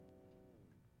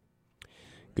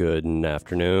Good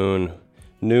afternoon,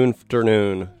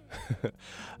 noon-afternoon.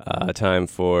 Time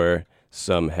for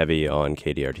some heavy on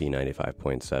KDRT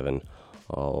 95.7.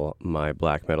 All my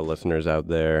black metal listeners out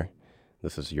there,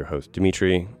 this is your host,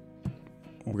 Dimitri.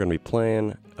 We're going to be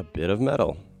playing a bit of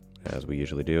metal, as we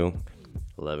usually do,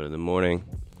 11 in the morning.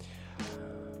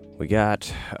 We got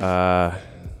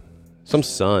some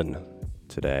sun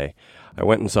today. I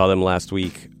went and saw them last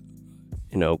week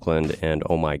in Oakland, and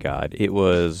oh my god, it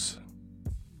was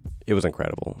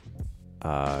incredible.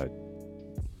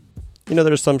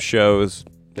 There's some shows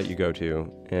that you go to,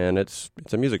 and it's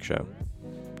a music show.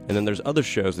 And then there's other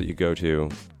shows that you go to,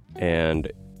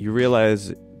 and you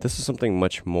realize this is something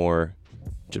much more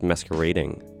just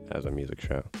masquerading as a music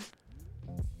show.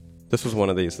 This was one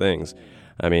of these things.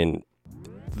 I mean,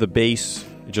 the bass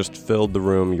just filled the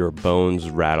room, your bones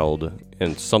rattled,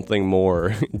 and something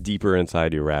more deeper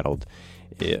inside you rattled.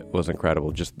 It was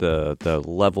incredible. Just the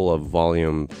level of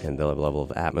volume and the level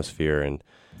of atmosphere, and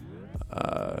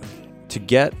to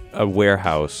get a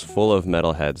warehouse full of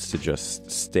metalheads to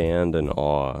just stand in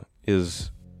awe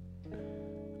is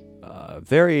a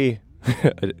very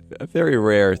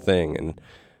rare thing and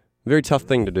a very tough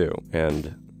thing to do.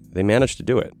 And they managed to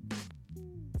do it.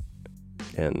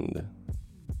 And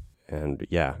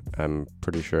yeah, I'm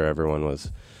pretty sure everyone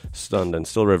was stunned and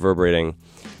still reverberating.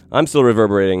 I'm still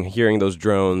reverberating, hearing those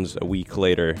drones a week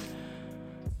later.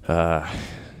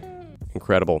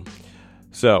 Incredible.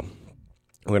 So,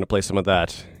 we're going to play some of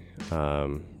that,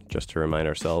 just to remind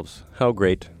ourselves how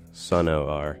great Sunno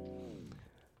are.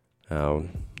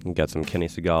 We got some Kenny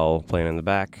Segal playing in the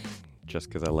back, just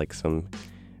because I like some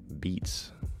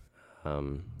beats.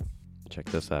 Check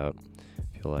this out,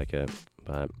 if you like it.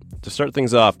 But to start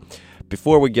things off,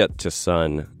 before we get to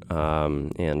Sun,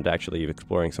 and actually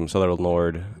exploring some Southern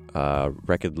Lord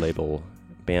record label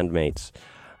bandmates,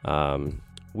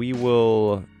 we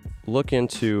will look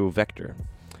into Vector,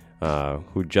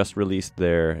 who just released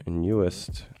their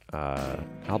newest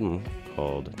album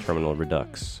called Terminal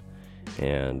Redux.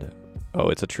 And,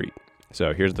 it's a treat.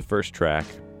 So here's the first track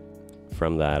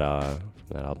from that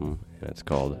album, and it's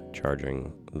called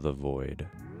Charging the Void.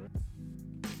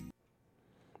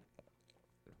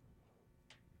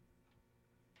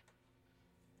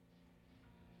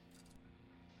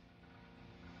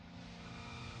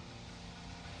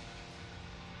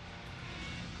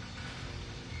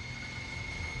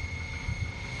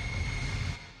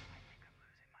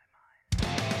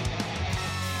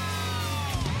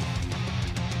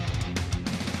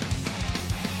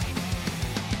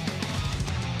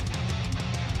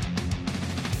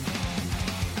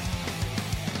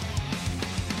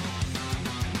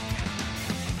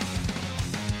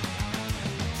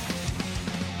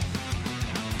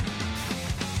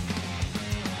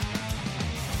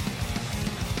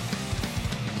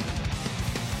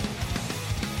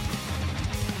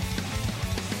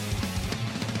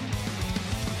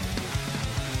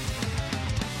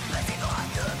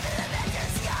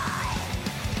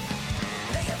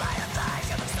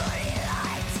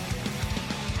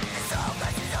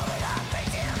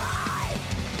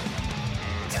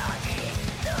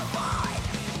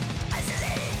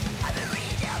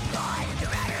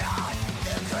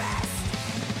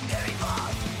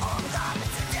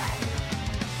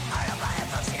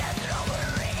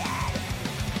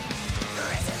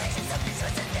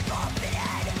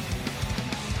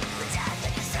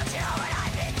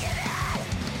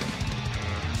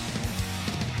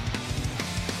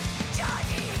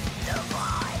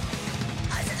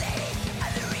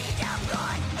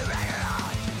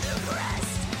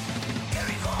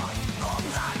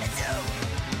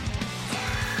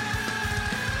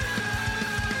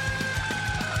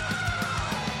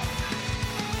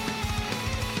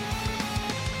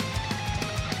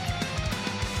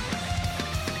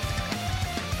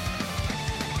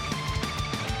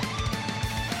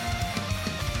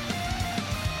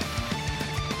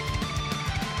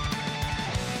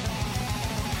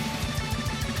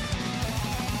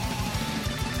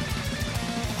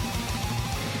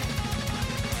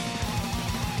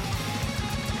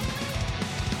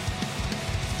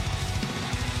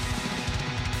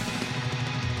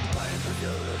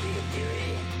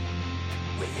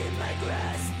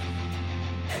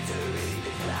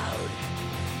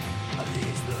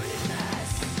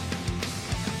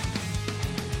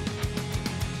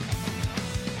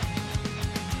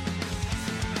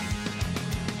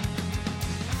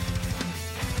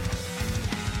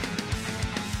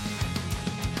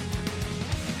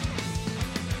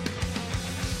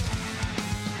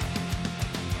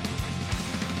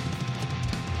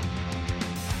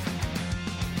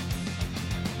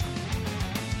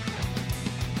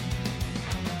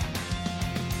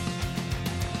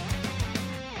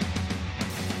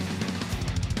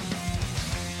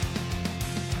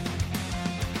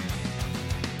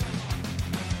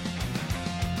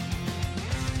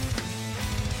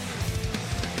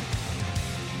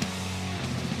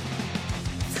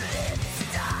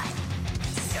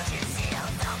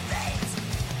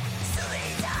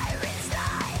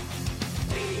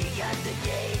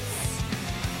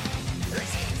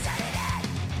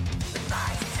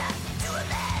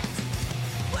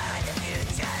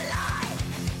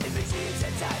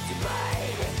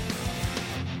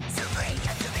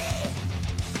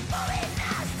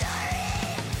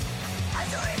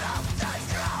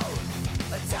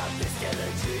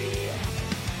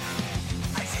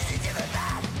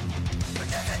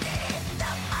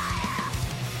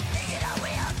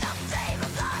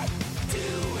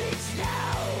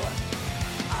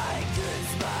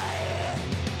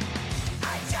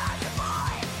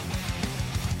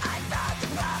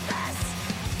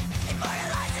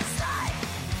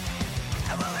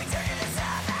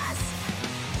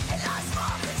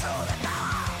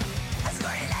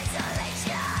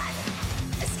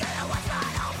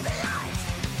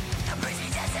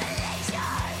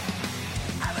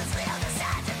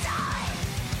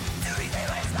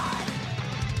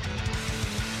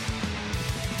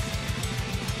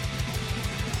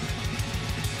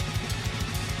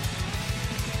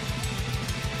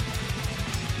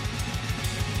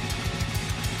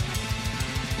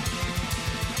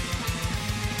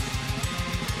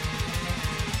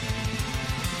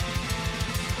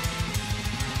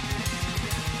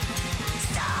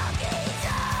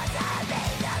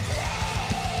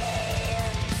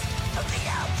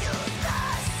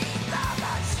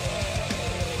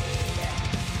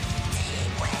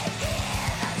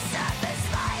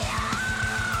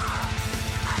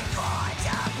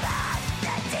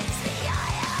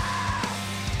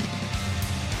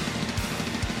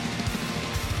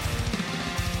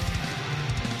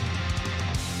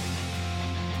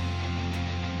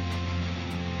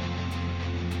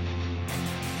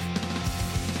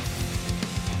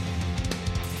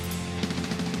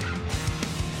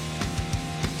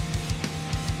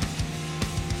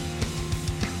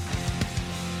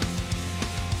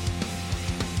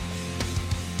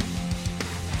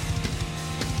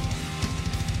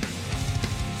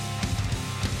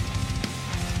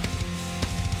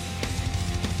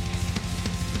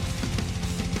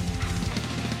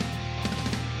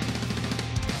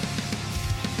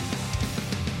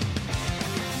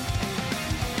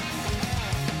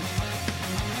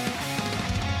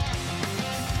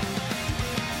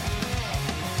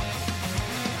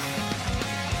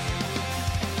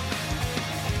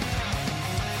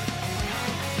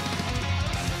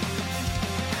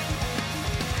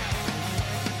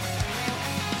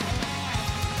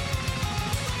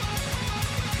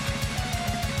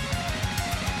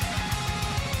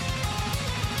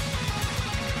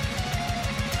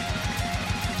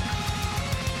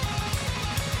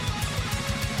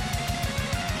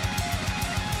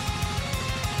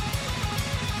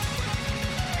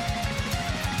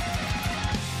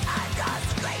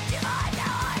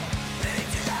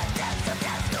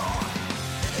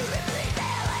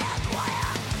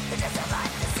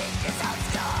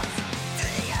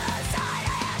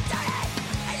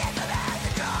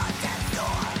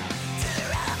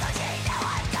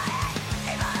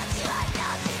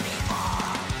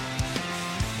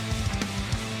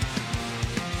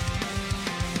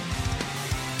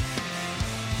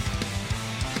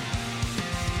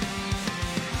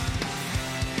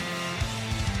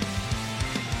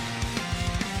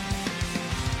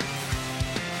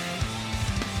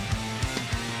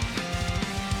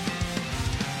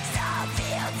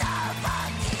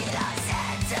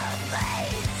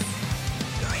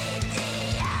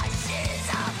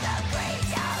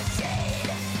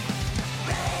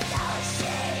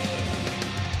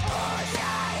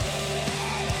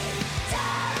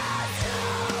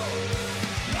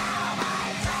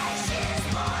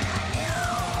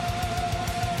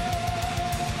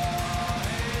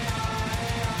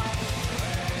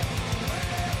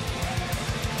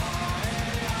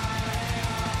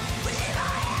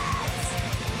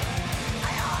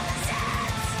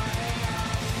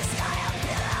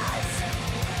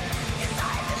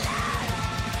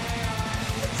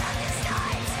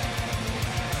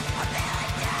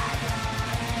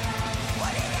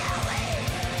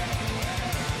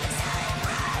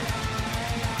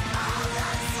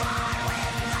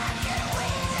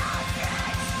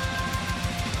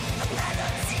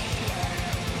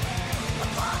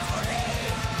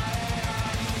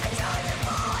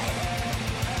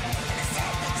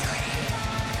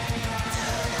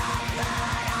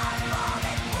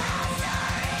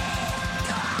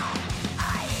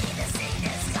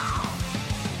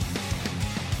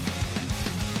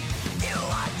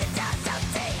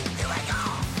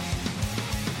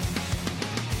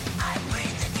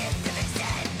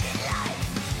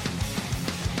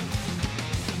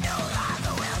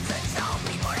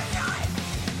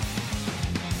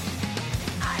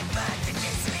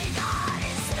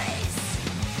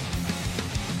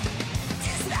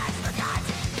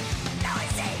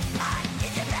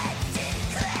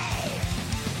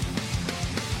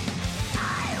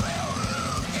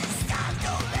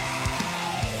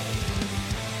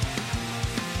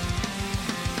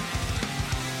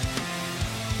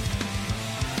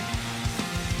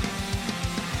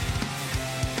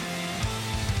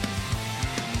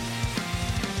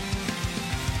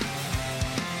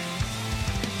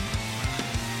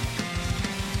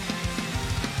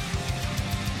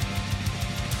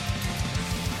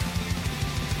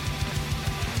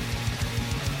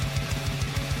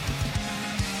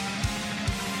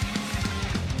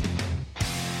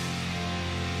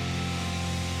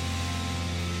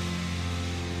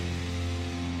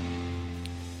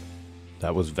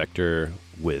 That was Vector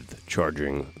with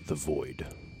Charging the Void.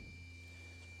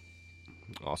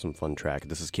 Awesome, fun track.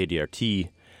 This is KDRT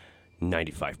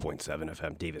 95.7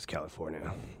 FM, Davis,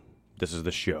 California. This is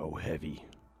the show, Heavy.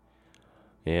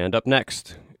 And up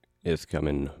next is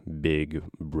coming Big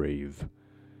Brave.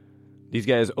 These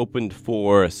guys opened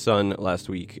for Sun last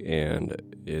week, and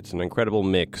it's an incredible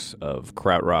mix of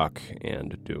krautrock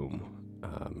and doom.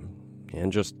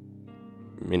 And just,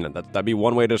 I mean, that'd be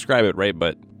one way to describe it, right?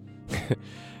 But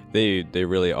they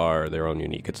really are their own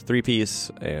unique. It's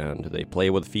 3-piece, and they play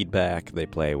with feedback, they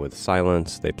play with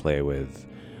silence, they play with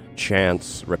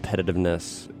chants,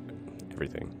 repetitiveness,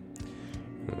 everything.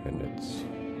 And it's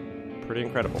pretty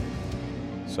incredible.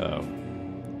 So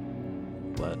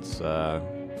let's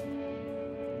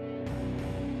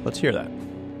hear that.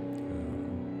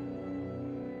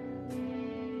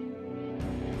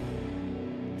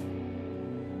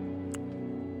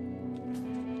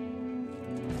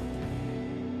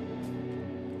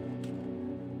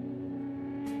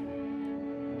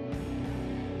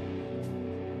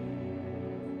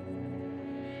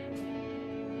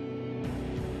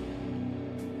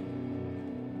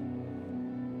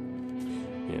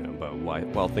 But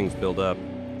while things build up,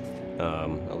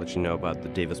 I'll let you know about the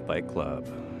Davis Bike Club.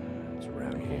 It's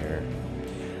around here.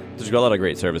 There's a lot of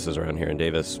great services around here in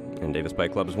Davis, and Davis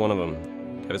Bike Club is one of them.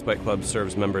 Davis Bike Club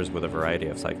serves members with a variety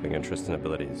of cycling interests and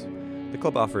abilities. The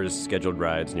club offers scheduled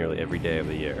rides nearly every day of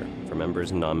the year, for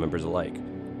members and non-members alike,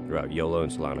 throughout Yolo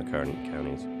and Solano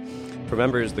counties. For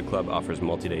members, the club offers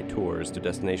multi-day tours to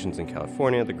destinations in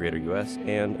California, the greater U.S.,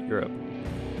 and Europe.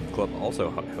 The club also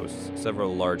hosts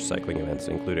several large cycling events,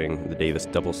 including the Davis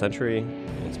Double Century,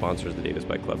 and sponsors the Davis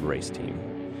Bike Club race team.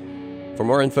 For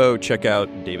more info, check out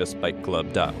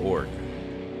davisbikeclub.org.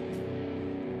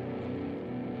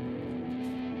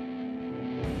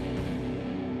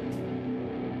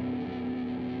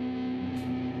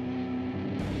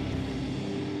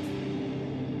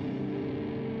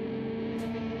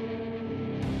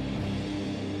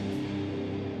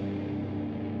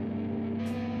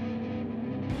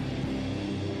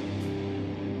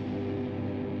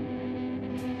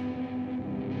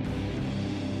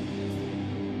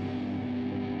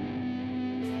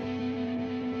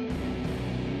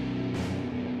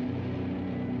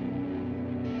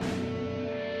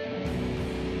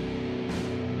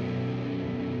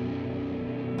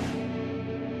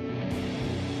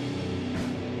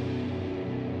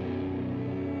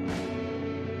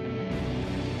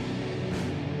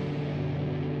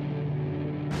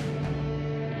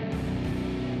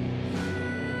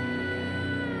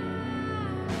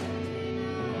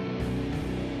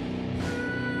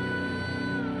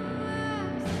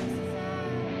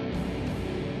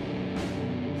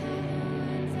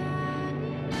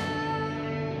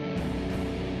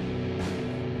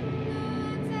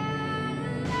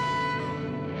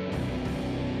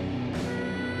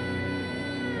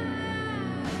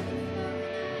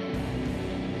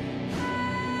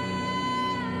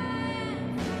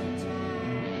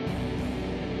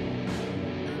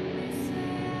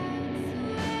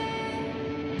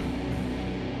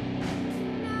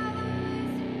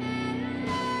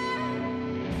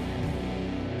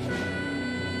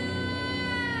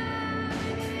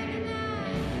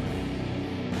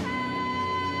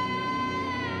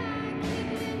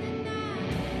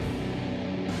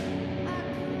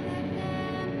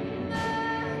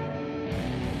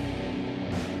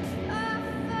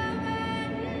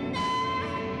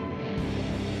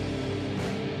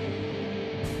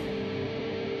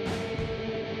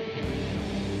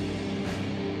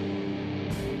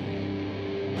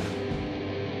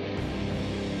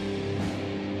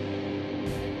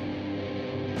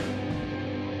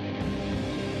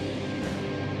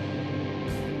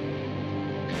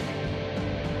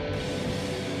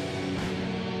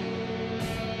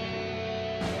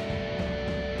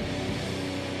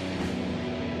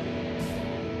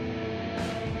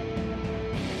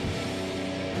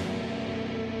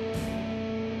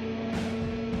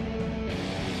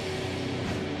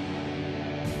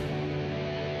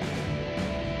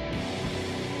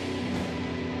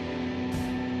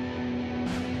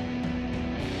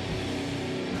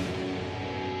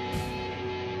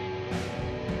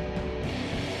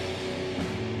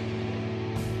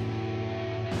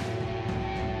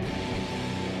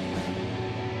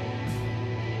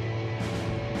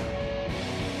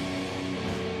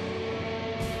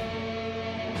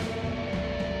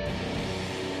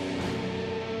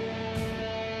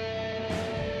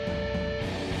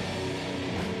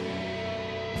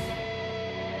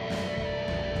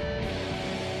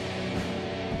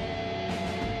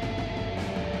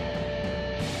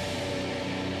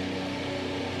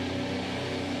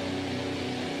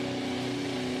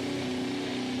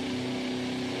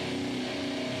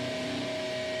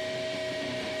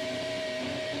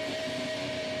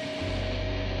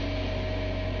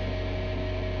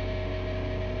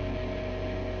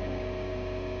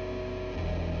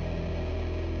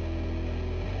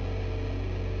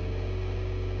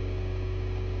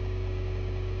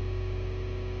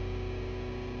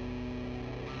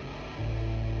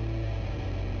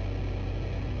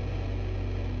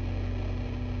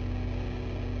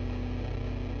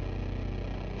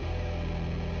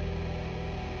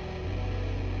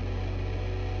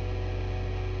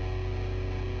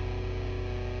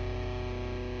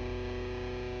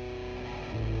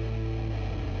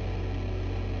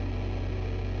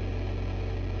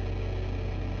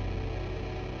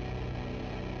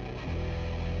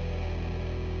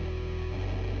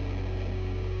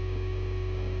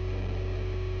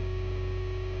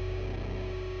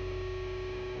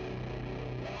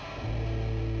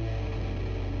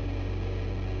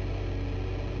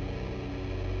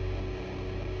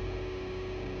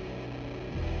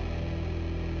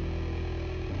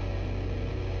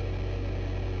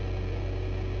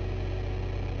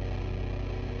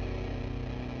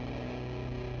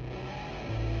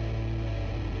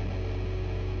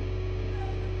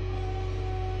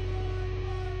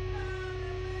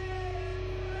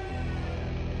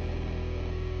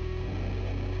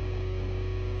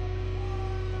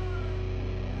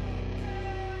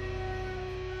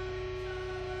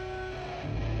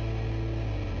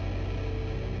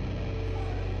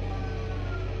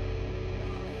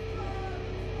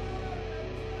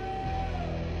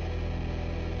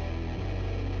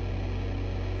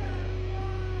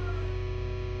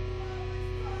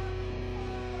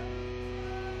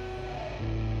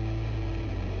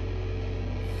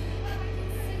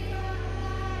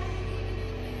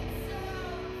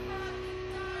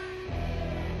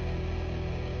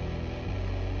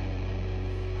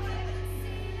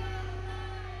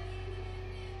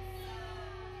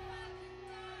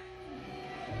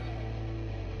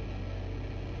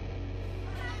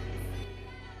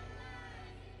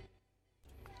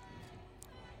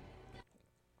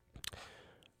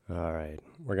 All right,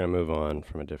 we're gonna move on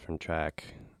from a different track.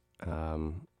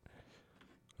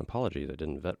 Apologies, I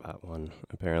didn't vet that one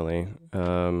apparently.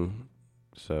 For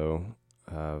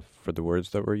the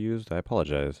words that were used, I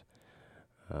apologize.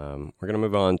 We're gonna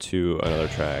move on to another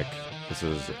track. This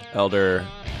is Elder.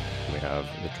 And we have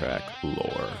the track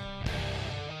Lore.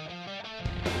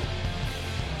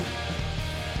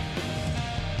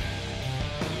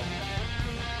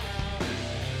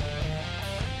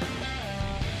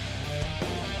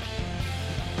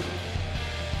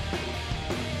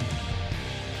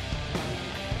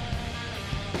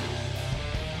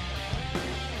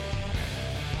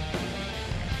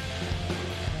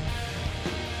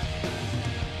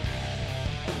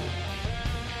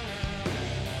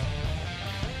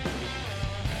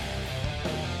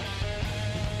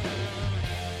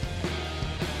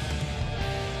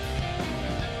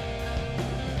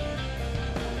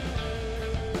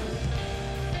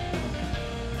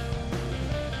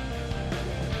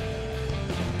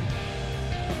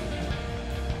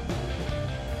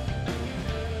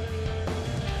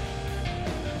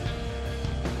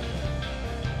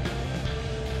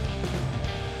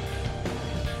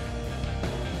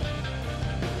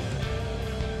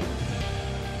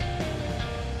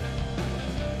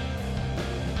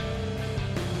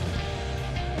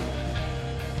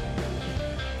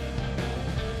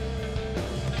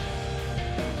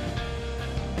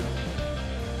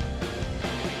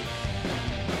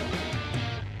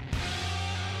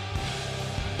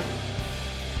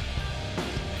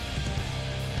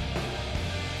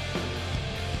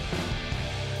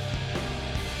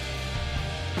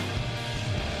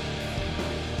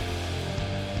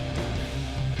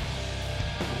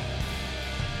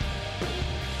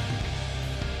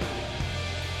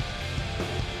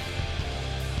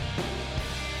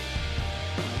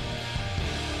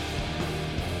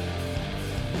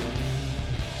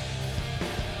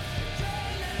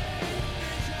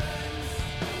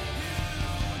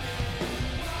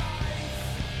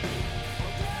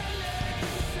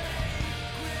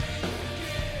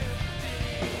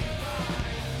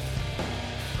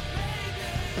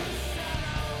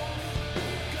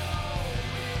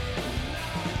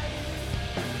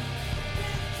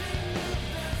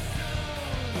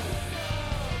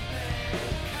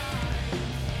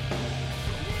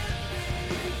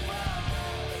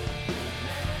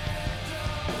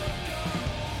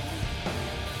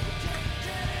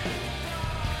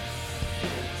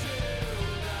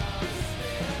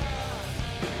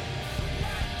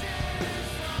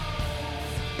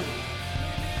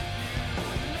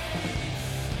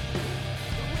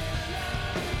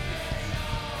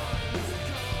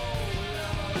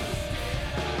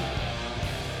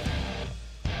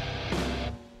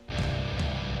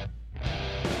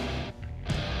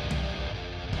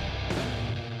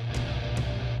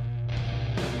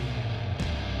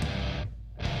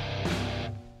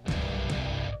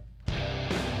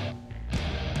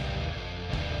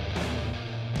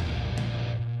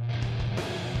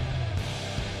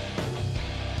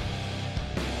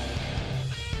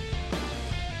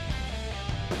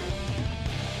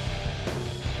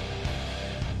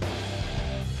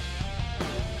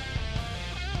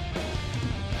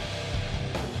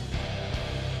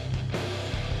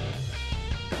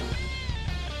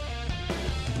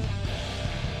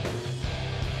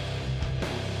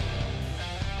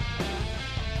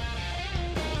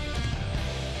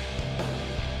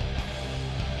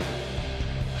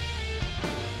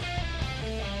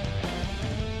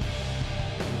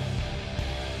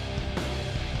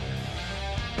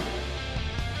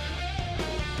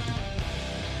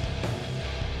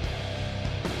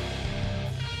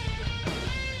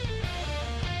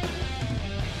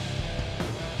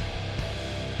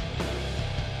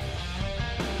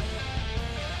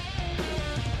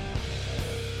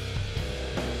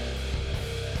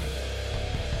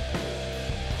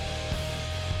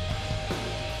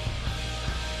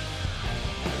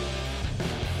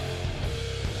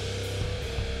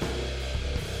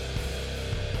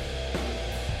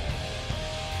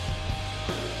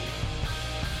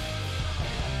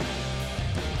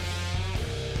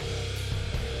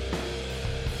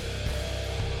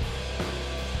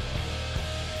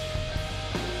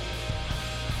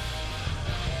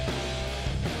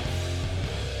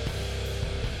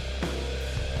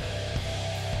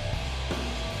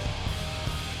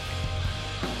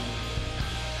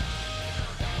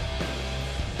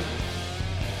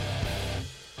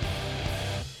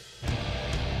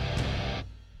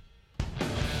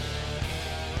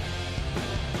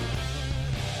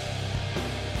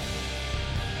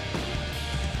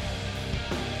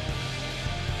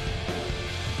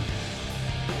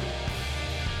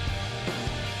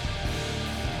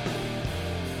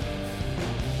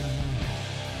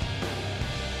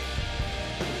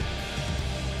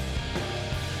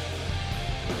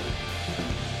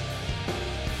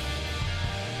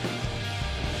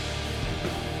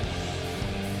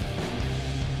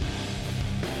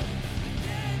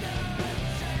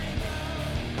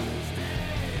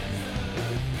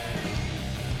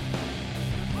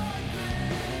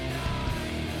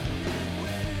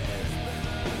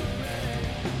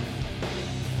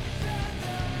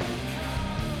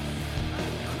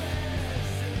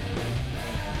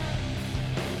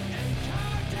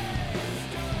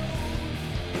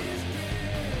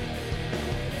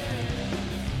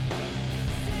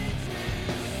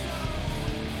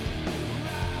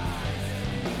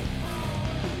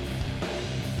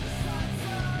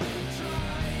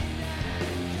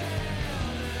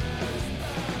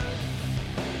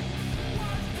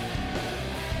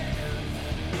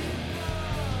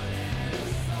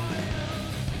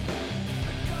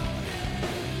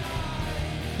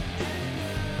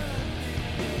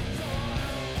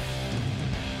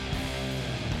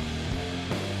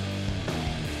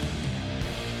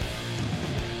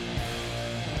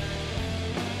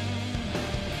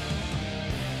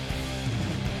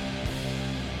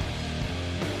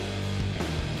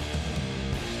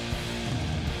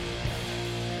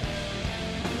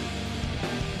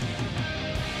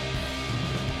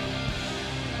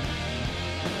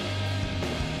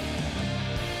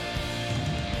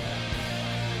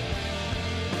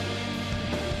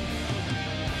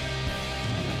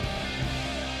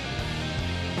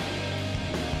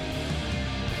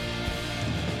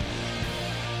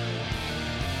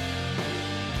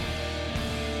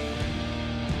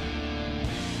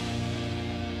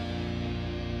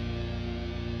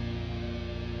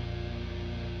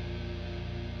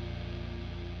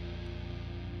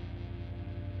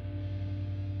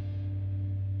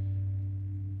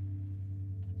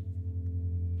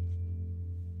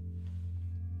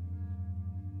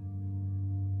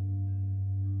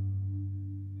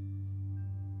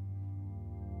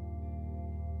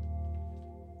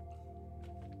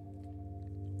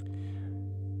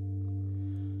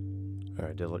 All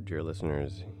right, dear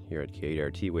listeners here at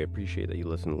KDRT, we appreciate that you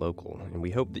listen local, and we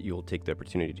hope that you will take the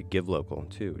opportunity to give local,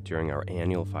 too, during our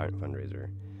annual fundraiser.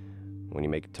 When you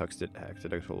make a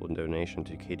tax-deductible donation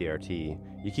to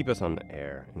KDRT, you keep us on the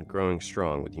air and growing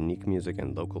strong with unique music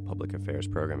and local public affairs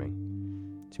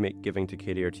programming. To make giving to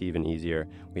KDRT even easier,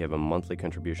 we have a monthly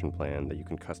contribution plan that you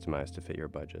can customize to fit your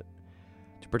budget.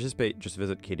 To participate, just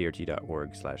visit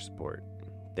kdrt.org/support.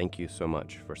 Thank you so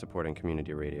much for supporting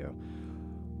community radio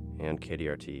and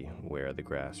KDRT, where the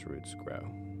grassroots grow.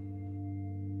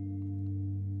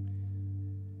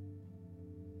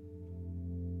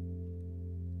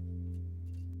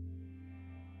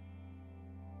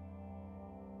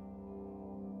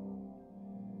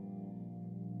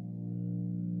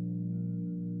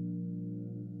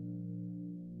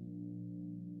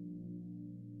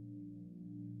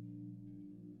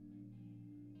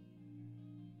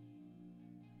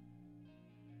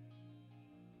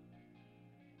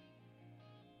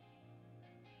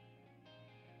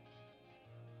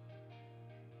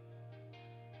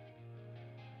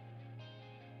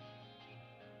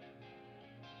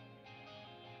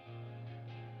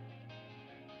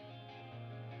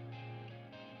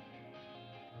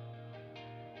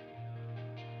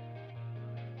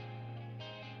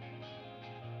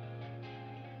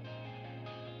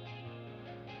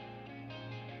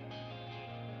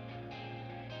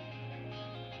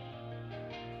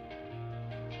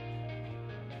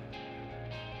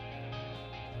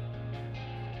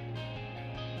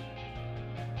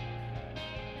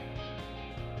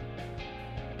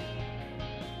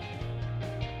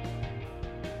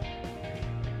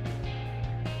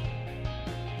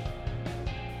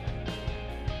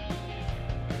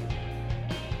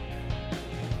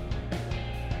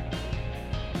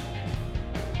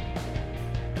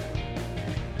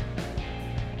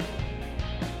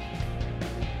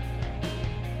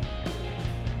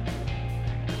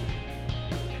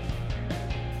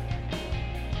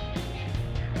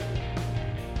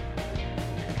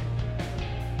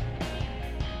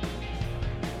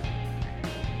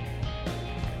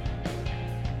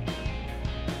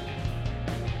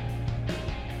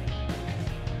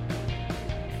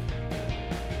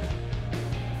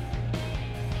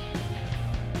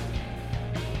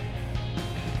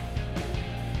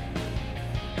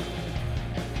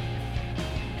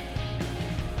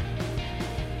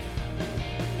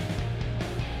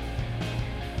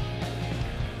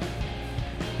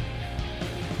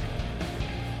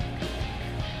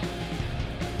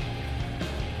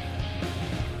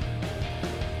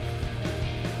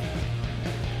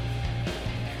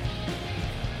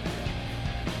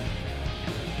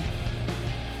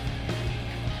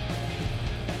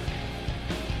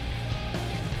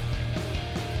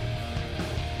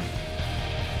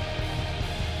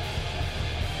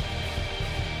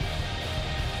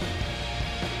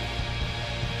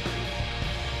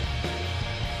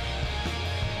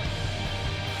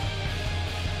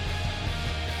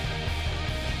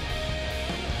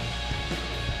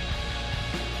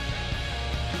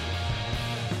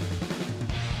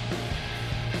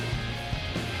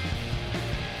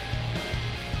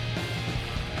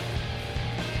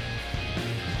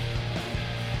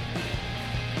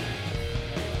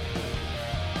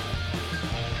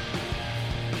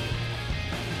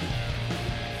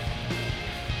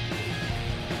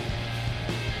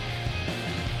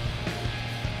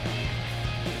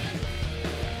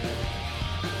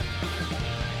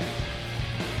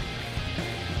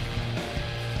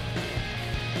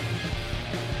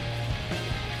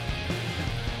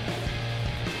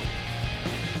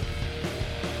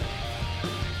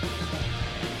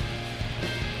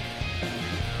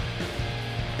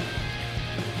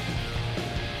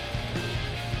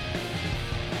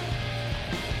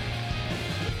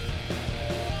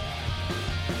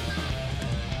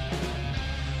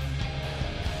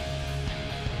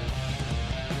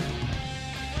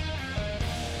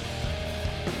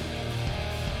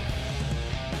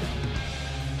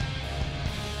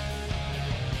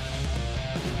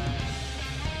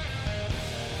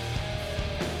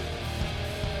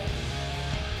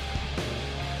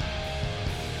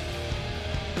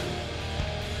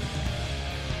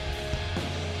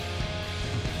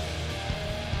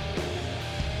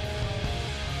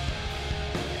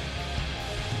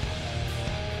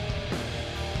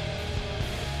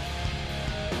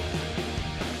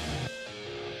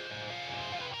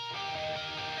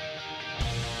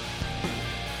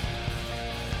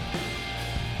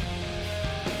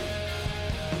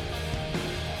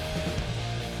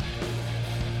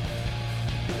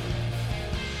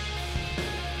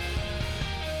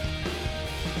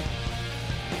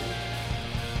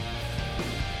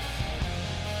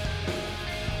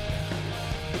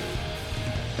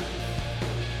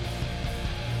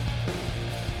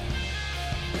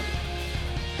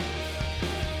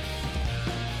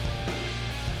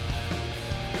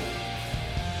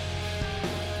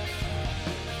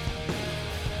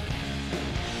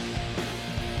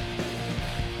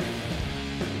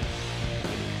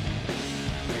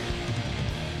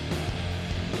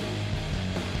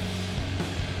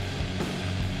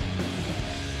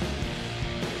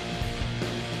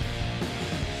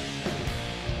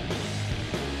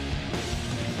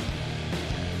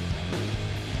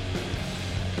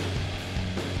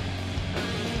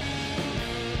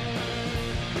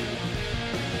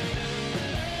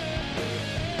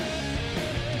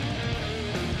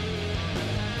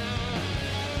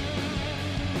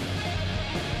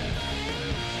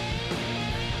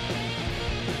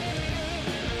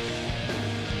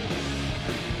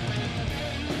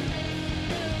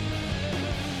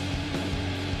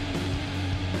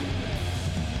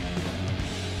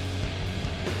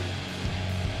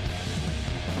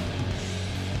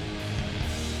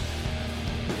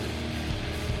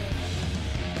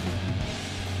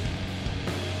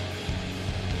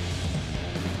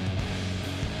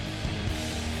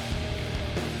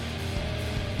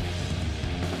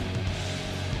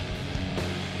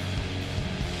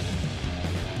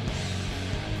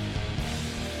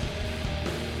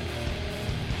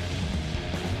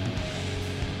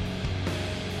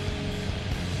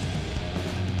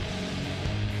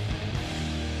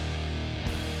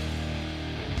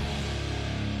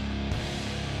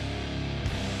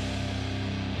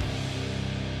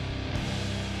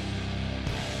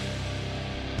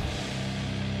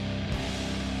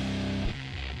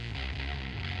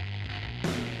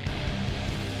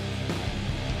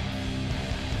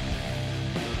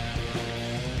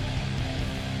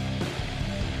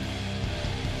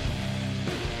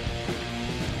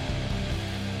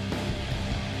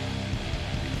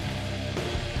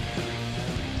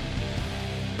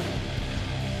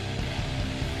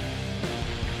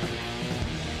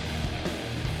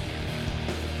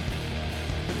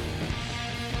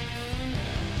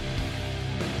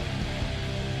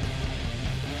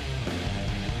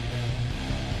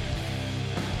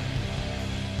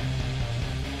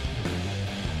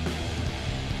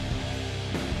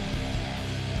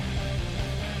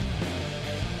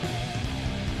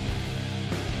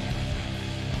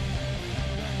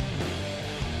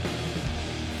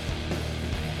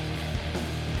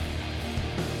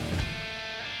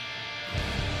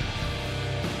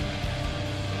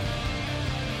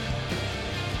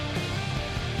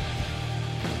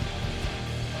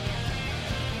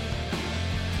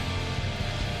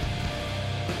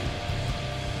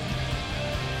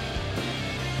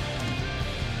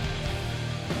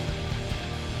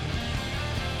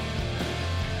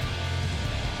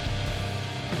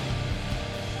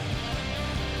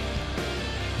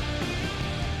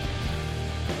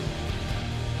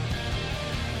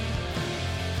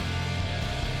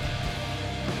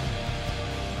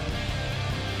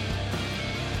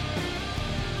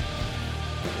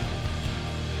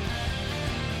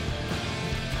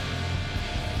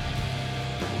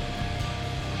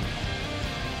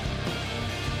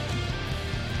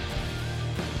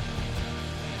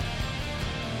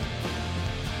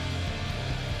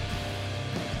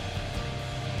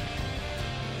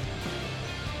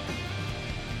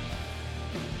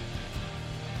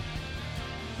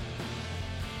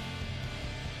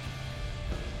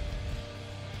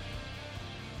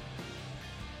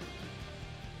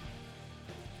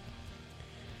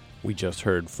 We just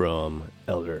heard from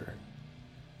Elder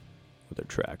with their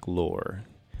track Lore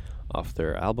off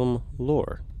their album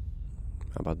Lore.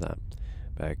 How about that?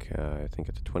 Back, I think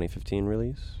it's a 2015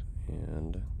 release,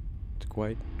 and it's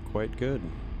quite good.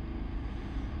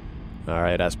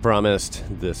 Alright, as promised,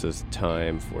 this is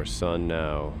time for Sun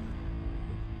Now.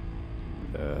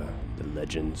 The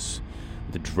legends,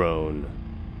 the drone,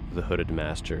 the hooded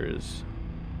masters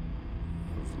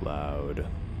of loud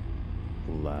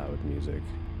music.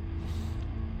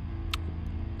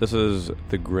 This is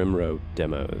the Grimrow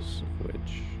Demos,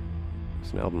 which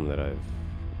is an album that I've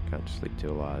got to sleep to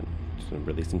a lot. It's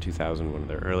released in 2000, one of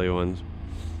their early ones.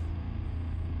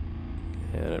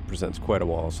 And it presents quite a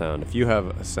wall of sound. If you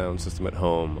have a sound system at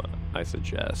home, I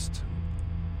suggest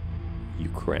you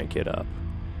crank it up.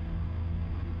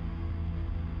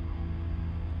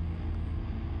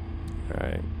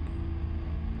 Alright.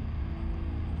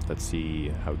 Let's see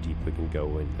how deep we can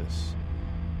go in this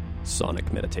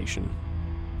sonic meditation.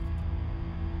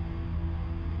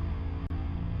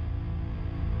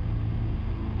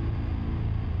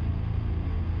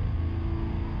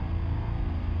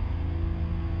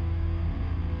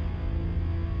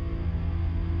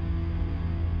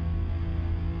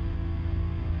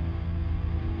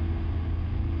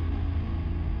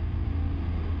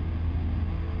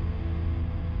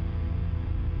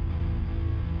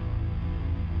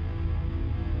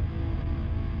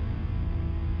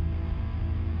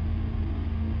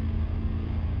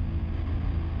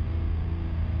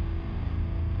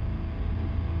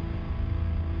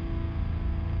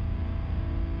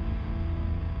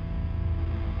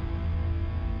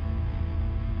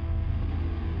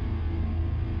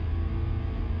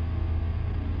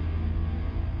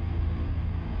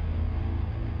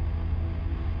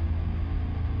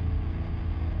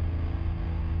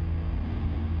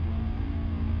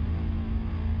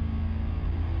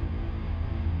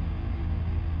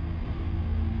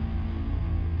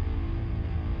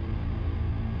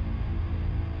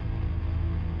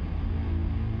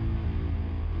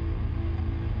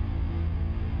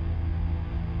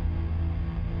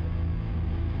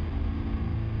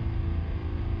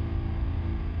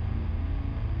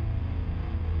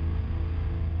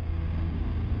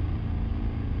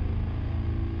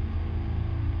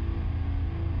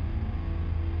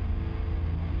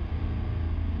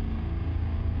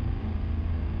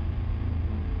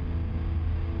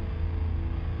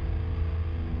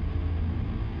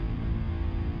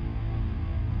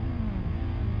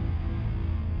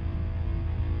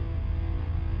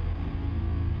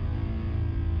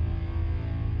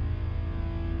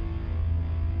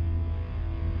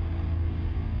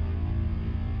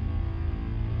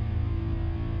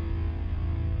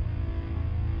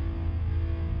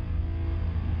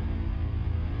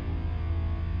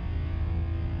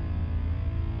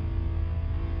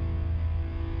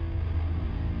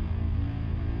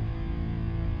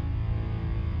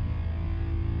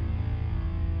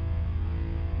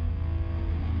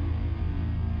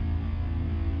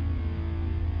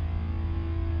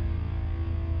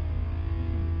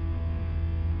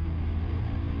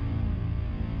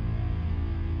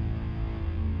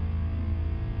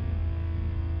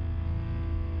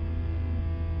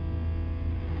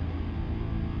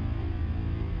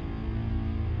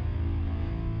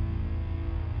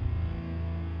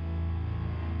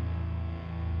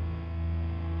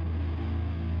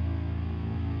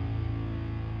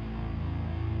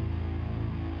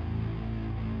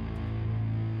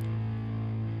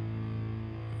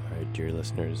 Dear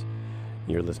listeners,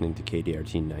 you're listening to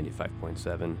KDRT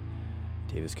 95.7,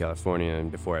 Davis, California, and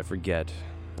before I forget,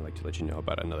 I'd like to let you know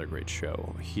about another great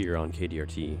show here on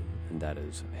KDRT, and that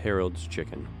is Harold's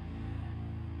Chicken.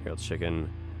 Harold's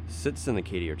Chicken sits in the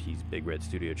KDRT's Big Red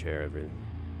Studio chair every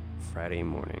Friday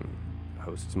morning.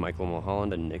 Hosts Michael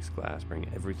Mulholland and Nick's Glass bring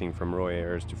everything from Roy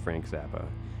Ayers to Frank Zappa,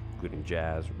 including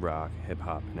jazz, rock,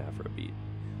 hip-hop, and Afrobeat.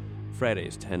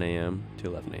 Fridays 10 a.m. to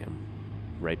 11 a.m.,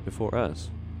 right before us.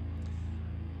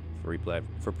 For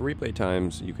replay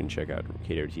times, you can check out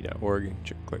kdrt.org,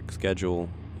 click schedule.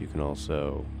 You can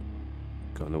also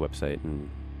go on the website and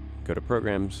go to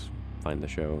programs, find the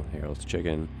show, Harold's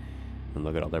Chicken, and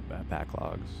look at all their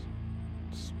backlogs.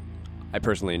 I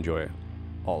personally enjoy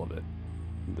all of it.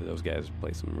 Those guys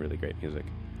play some really great music.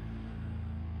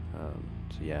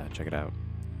 So yeah, check it out.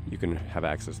 You can have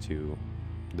access to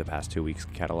the past 2 weeks'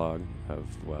 catalog of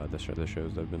the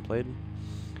shows that have been played.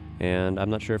 And I'm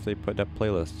not sure if they put up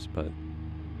playlists, but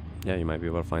yeah, you might be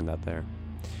able to find that there.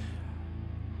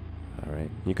 All right.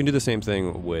 You can do the same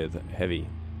thing with Heavy.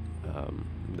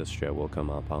 This show will come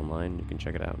up online. You can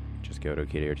check it out. Just go to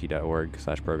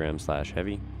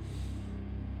kdrt.org/program/heavy.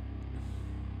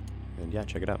 And yeah,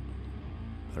 check it out.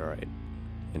 But alright,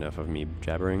 enough of me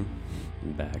jabbering.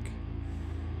 Back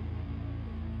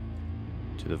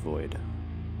to the void.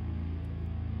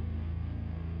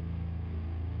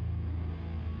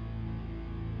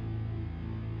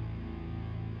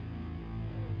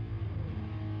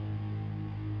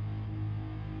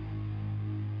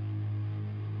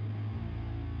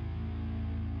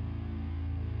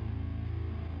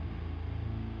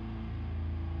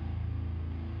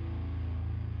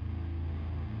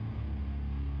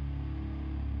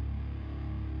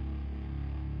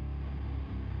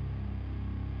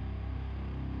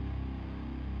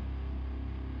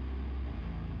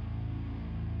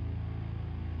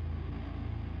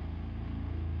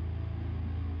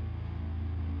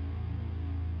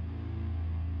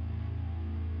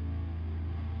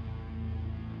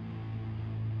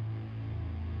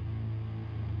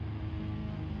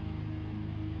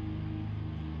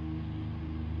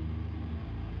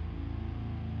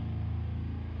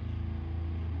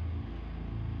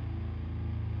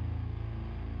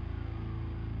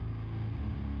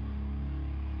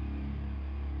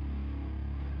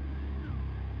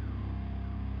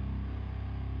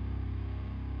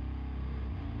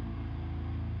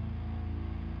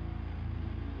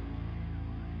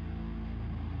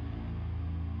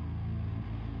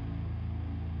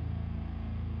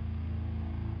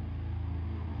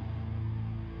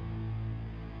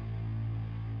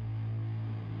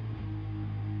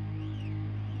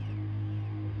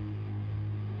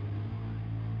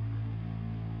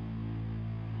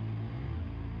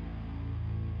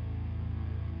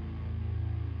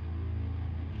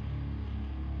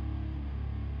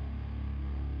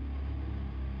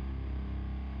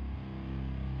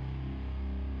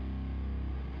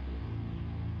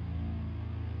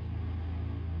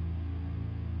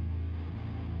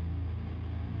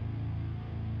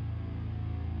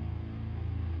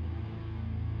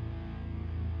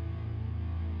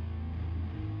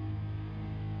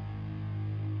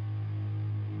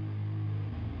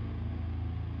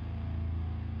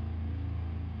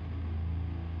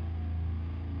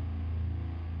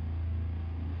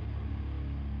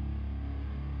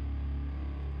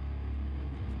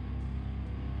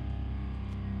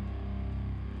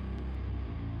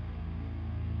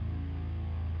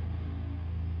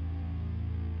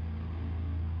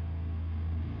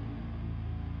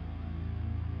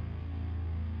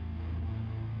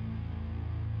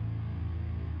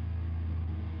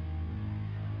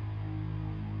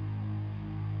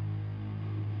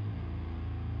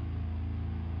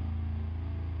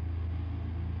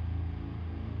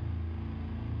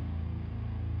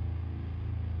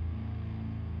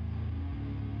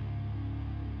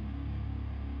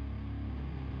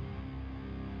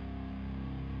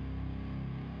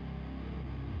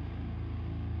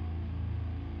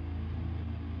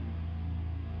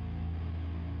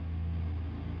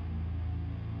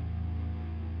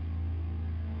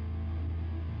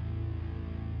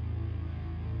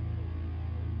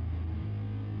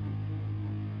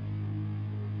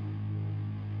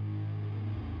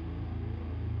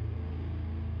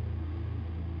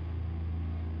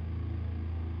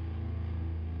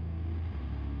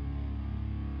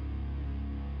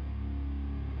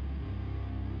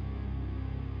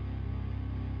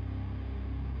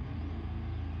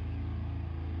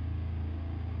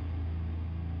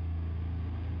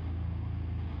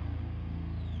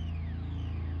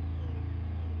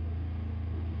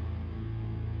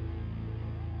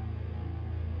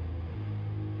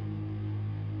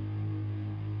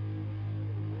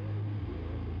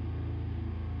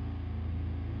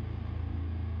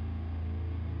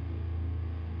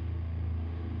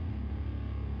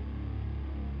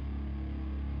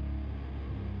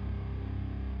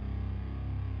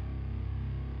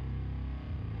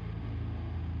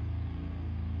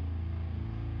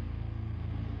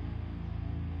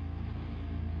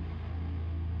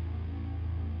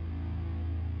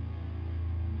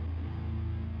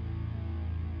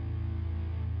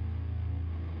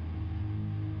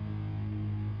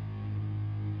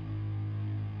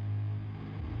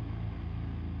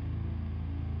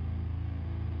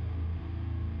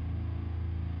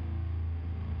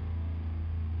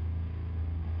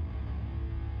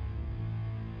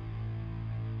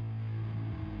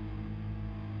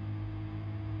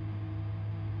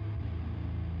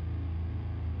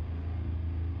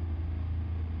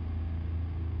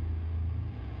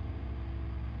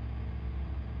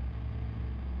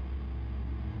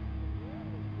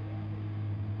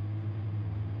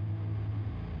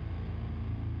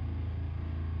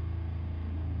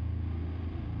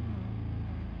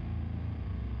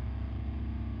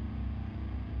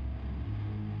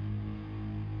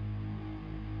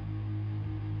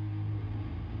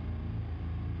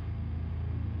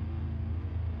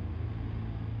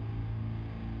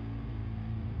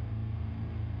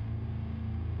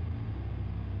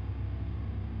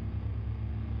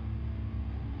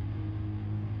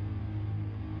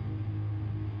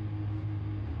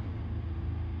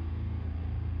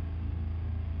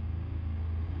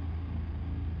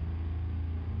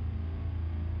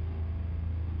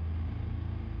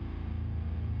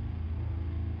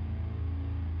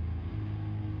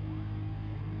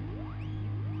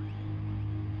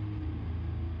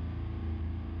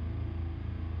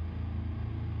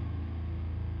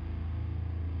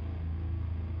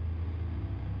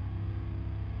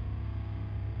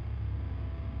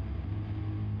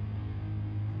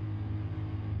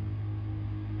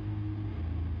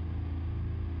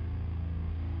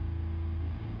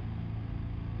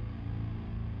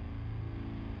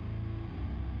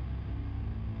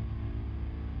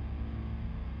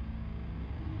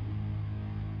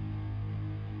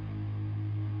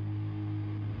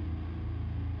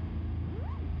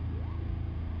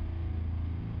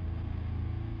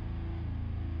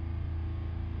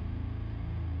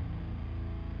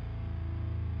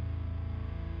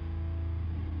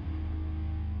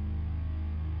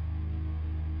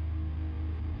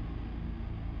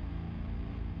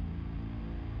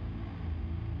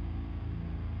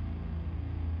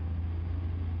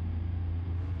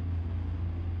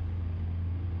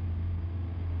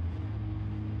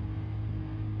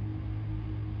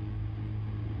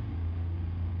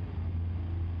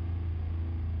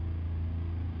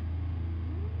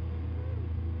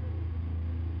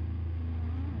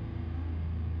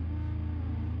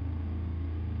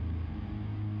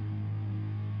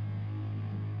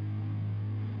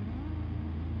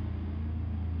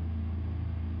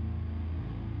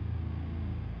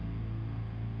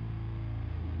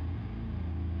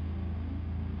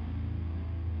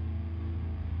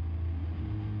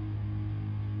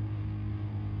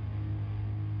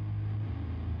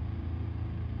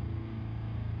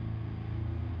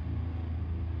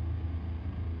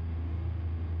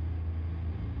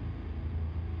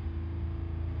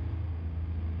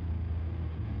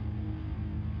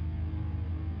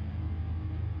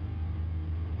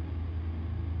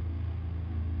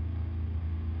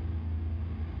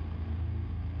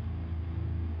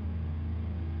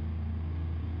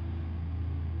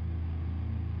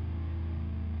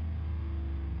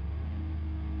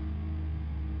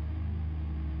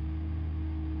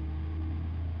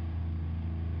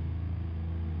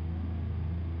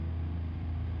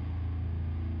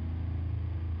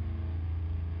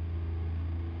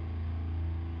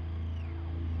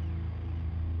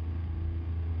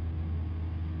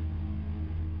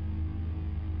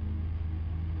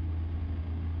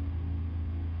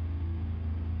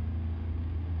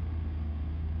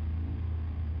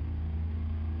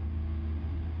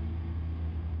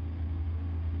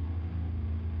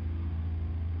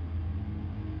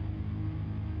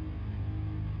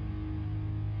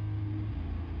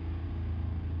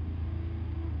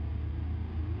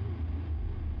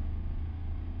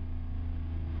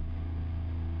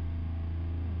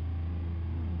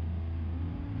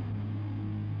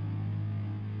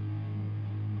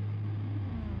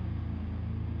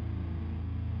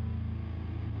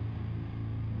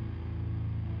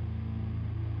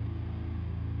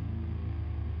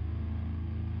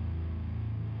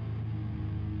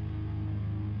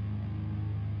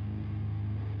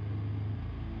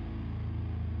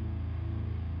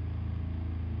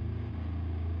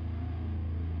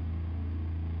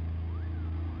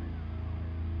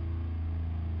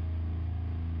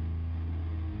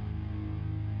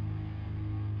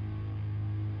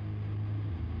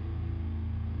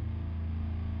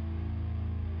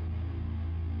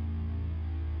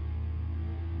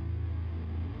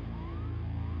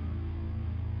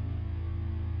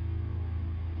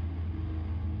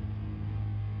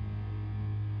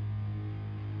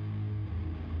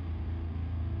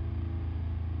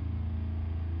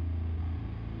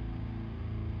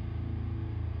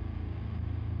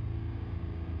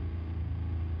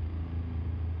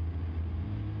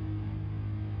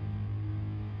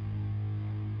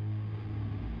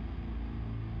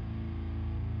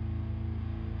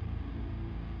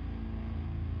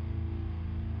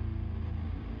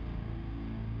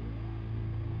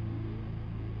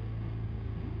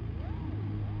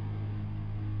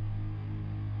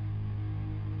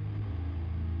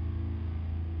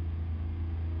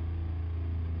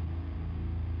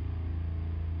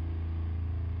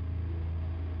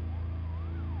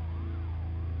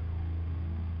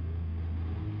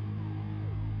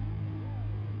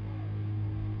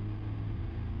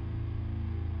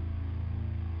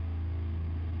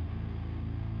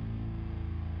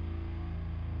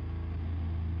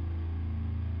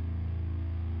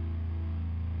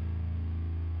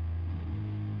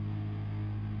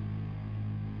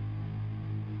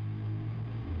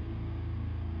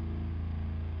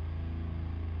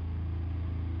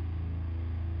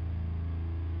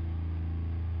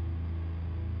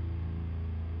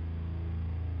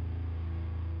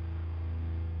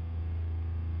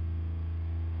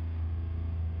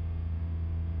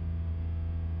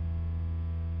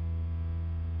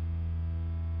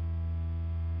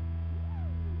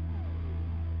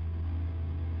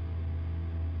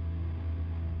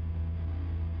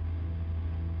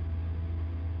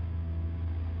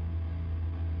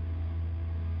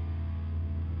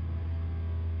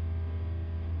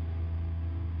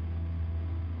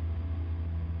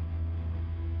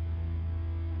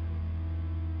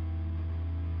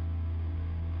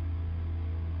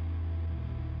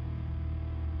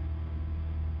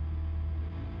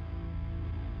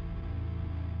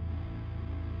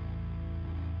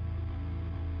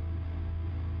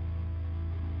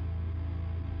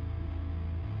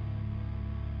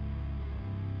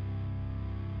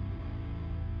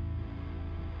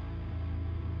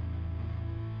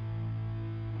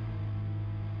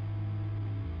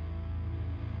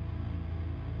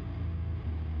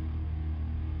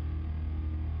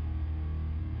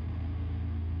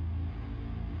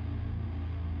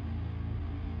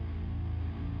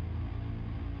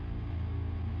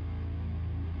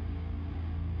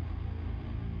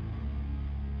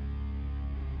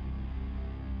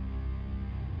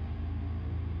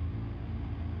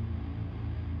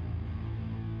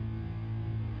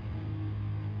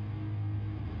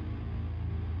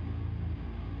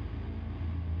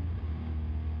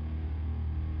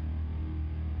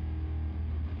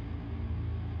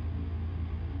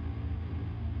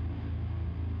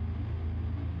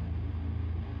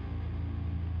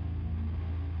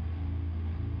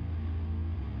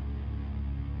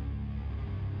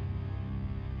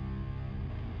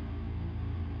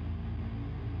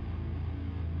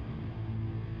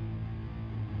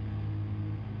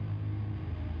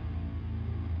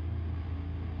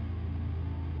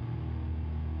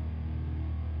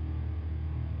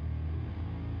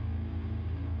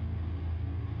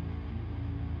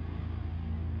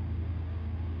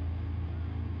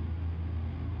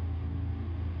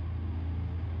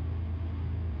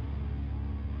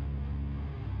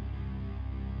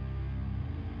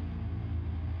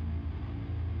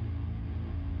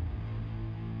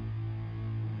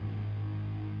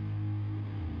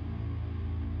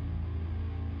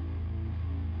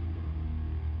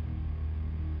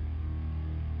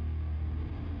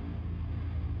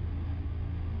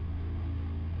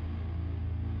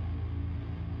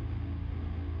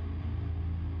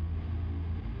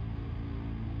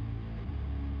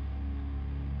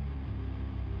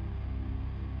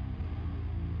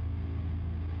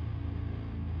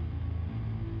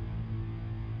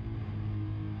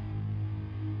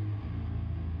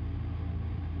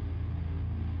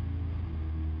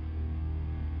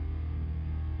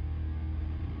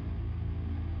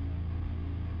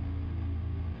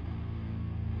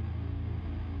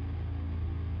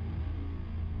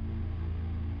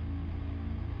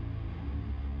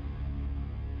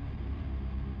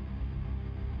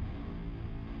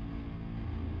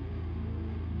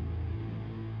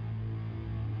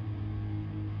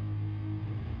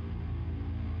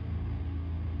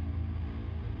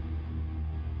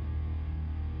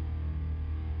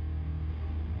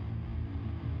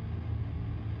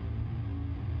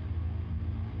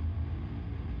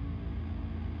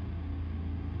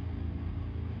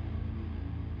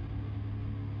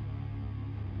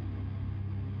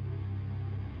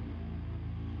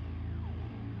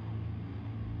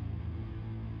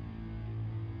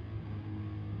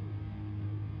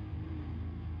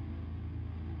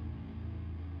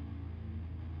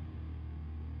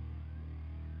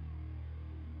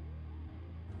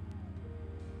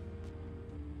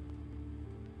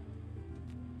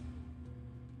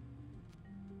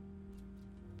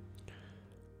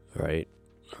 All right.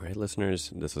 All right,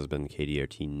 listeners. This has been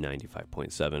KDRT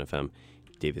 95.7 FM,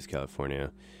 Davis,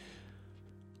 California.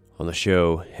 On the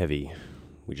show, Heavy,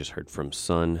 we just heard from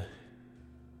Sun.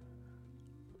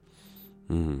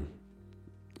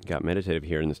 Got meditative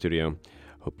here in the studio.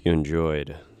 Hope you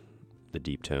enjoyed the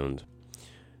deep tones.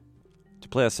 To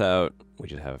play us out, we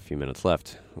just have a few minutes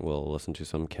left. We'll listen to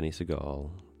some Kenny Segal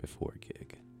before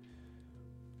gig.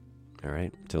 All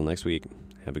right, till next week.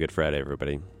 Have a good Friday,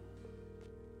 everybody.